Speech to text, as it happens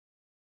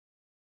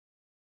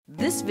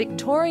This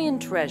Victorian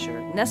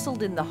treasure,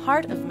 nestled in the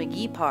heart of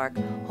Magee Park,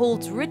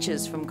 holds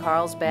riches from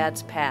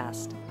Carlsbad's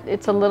past.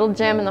 It's a little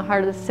gem in the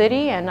heart of the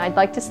city, and I'd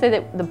like to say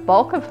that the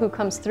bulk of who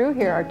comes through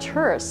here are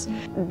tourists.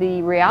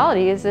 The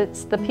reality is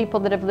it's the people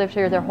that have lived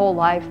here their whole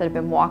life that have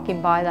been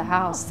walking by the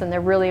house, and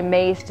they're really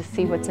amazed to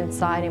see what's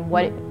inside and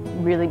what it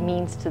really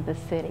means to the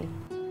city.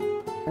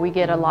 We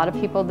get a lot of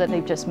people that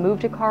they've just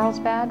moved to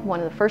Carlsbad. One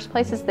of the first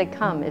places they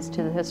come is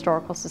to the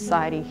Historical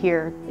Society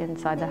here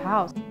inside the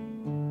house.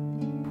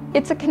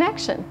 It's a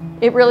connection.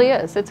 It really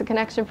is. It's a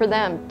connection for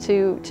them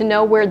to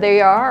know where they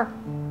are,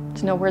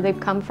 to know where they've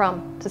come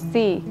from, to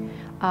see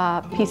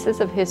pieces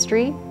of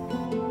history.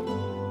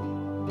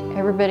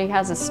 Everybody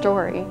has a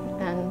story,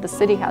 and the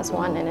city has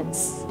one, and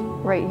it's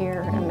right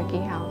here at Magee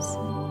House.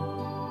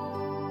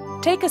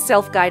 Take a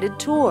self-guided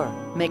tour,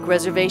 make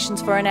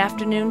reservations for an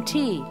afternoon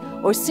tea,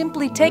 or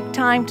simply take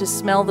time to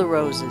smell the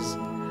roses.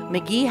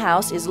 Magee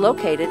House is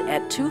located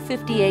at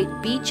 258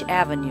 Beach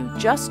Avenue,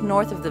 just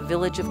north of the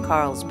village of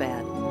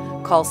Carlsbad.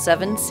 Call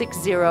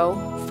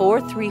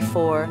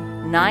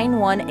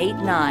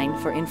 760-434-9189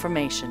 for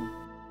information.